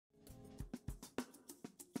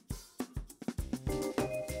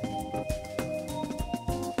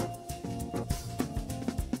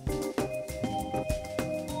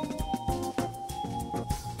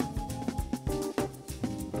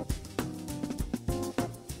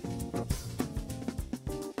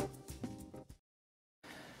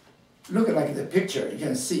look like the picture, you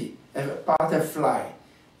can see a butterfly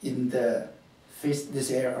in the face,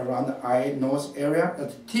 this area around the eye, nose area.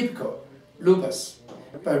 That's typical lupus.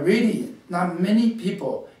 But really, not many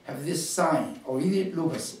people have this sign or really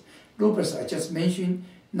lupus. Lupus, I just mentioned,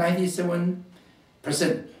 97%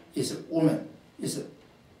 is woman, is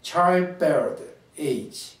childbearing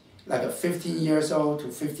age, like 15 years old to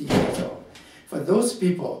 50 years old. For those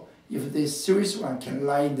people, if the serious one can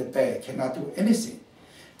lie in the bed, cannot do anything.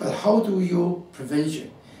 But how do you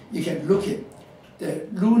prevention? You can look at the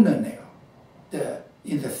lunar nail,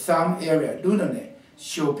 in the thumb area, lunar nail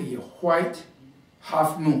should be white,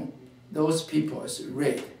 half moon. Those people is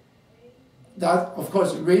red. That, of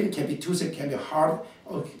course, red can be toothed, can be hard,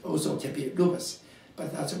 or also can be lupus.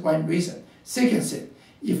 But that's one reason. Second thing,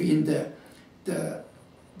 if in the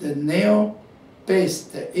nail base,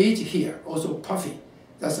 the edge here also puffy,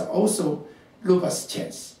 that's also lupus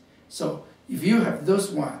chance. So if you have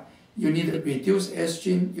those one, you need to reduce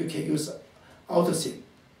estrogen, you can use autocin.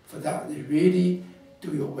 For that, they really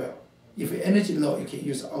do you well. If energy low, you can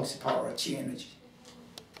use oxypower or chi energy.